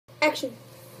Action.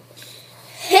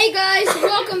 Hey guys,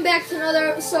 welcome back to another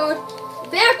episode.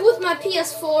 Back with my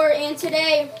PS4, and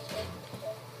today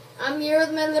I'm here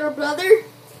with my little brother.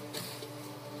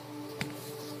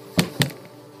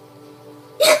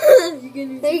 You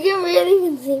can really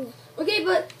even see me. Okay,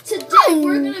 but today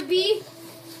we're gonna be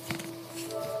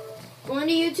going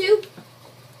to YouTube.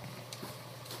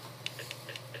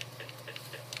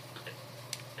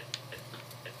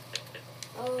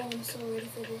 Oh, I'm so ready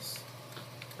for this.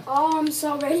 Oh, I'm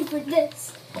so ready for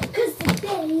this. Because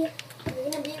today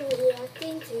we're going to be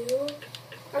reacting to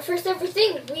our first ever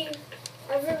thing we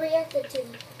ever reacted to.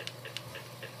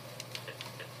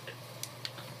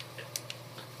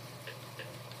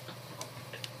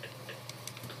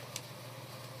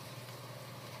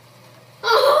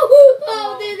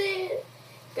 Oh, did it.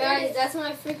 Guys, that's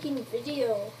my freaking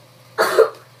video.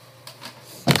 I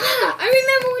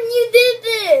remember when you did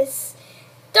this.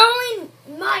 Throwing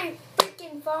my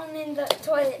freaking phone in the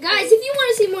toilet. Guys, if you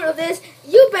want to see more of this,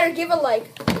 you better give a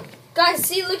like. Guys,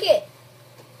 see, look at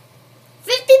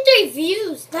 53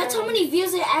 views. That's how many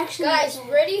views it actually Guys, has.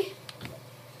 ready?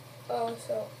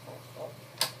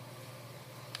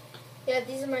 Yeah,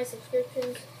 these are my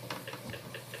subscriptions.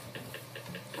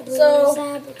 So,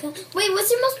 wait, what's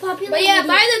your most popular but yeah,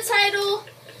 video? by the title,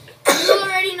 you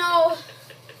already know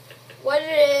what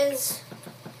it is.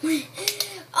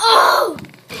 Oh!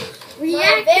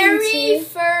 My very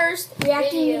first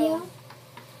reacting video.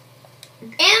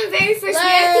 And very first Let's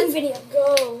reacting video.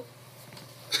 Go.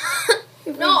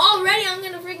 No, already I'm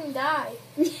gonna freaking die.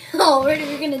 Already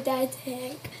we're gonna die to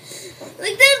heck.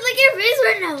 Like this, look at your face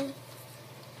right now.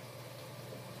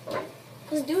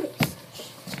 Let's do this.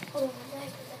 Hold on,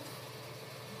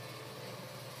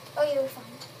 oh, you were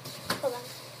fine. Hold on.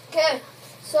 Okay,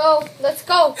 so let's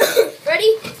go.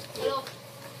 Ready?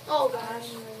 Oh gosh.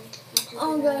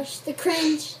 Oh gosh, the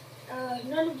cringe.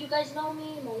 None of you guys know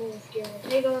me. My name is Garrett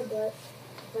Vega, but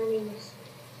my name is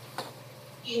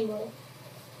Jimbo.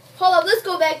 Hold up, let's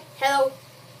go back. Hello.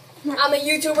 I'm a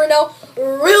YouTuber now.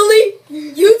 Really?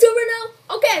 YouTuber now?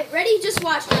 Okay, ready? Just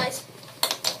watch, guys.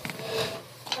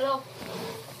 Hello.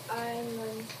 I'm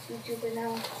a YouTuber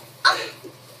now.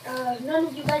 None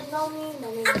of you guys know me. My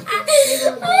name is Garrett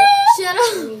Vega, but Shut my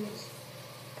up. name is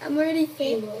I'm already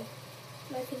famous. Jimbo.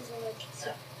 My things are like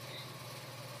so.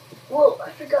 Well, I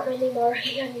forgot my name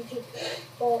already on YouTube,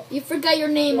 but You forgot your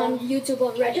name on YouTube I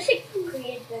already. just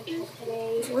created that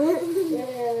today. Really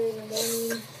early in the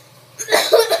morning,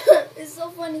 It's so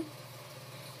funny.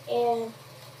 and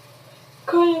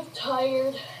kind of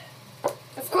tired.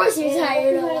 Of course you're And I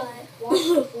tired a hope you lot. guys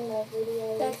watch my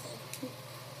videos. That's-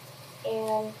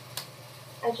 And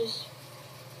I just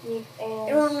need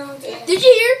fans. Did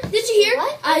you hear? Did you hear?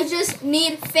 What? I just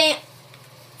need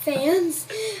Fans?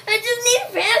 I just need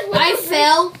fans. What I the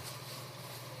fell.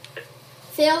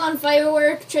 Fail on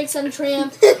firework, tricks on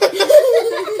tramp. What the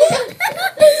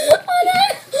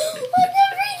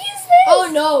freak is this? Oh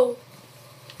no.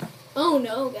 Oh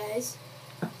no, guys.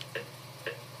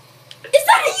 Is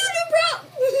that a unibrow?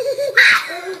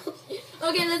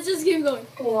 Okay, let's just keep going.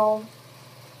 You know,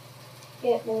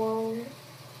 get more.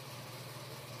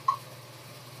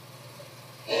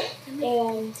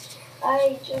 And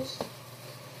I just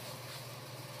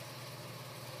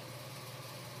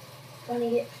want to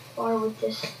get far with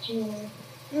this channel.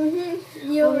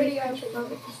 You already are. Get far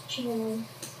with this channel.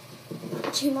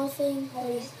 Chimo thing. At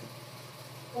least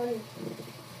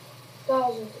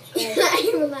 1,000 subscribers.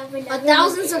 You were laughing at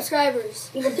 1,000 subscribers.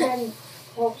 Even 10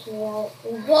 helps me out.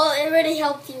 Well, it already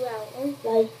helped you out.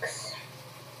 Likes,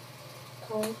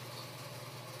 comments.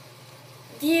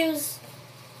 Views.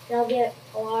 And I'll get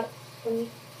a lot from you.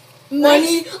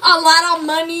 Money, a lot of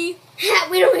money.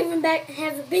 We don't even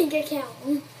have a bank account.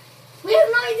 We have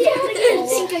no idea how to get a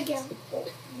bank account.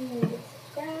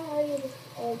 Subscribe,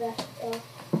 all that stuff.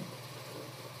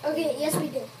 Okay, yes we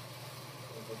do.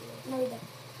 No we don't.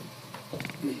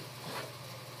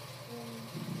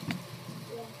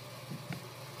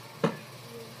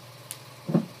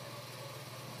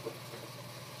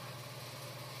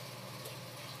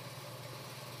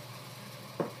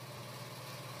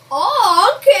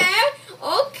 Oh, okay.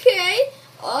 Okay.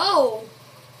 Oh.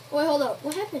 Wait, hold up.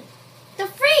 What happened? The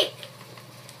freak!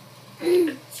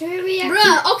 Should we react?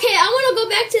 Bruh, okay, I want to go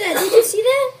back to that. Did you see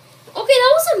that? Okay,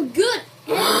 that wasn't good.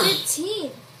 Hit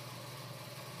 15.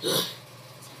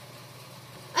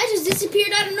 I just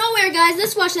disappeared out of nowhere, guys.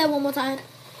 Let's watch that one more time.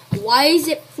 Why is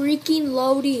it freaking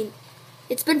loading?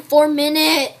 It's been 4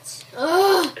 minutes.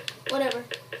 Ugh. Whatever.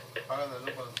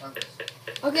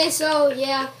 Okay, so,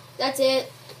 yeah, that's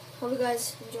it. Hope you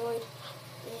guys enjoyed.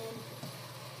 And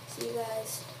see you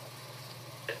guys.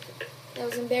 That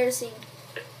was embarrassing.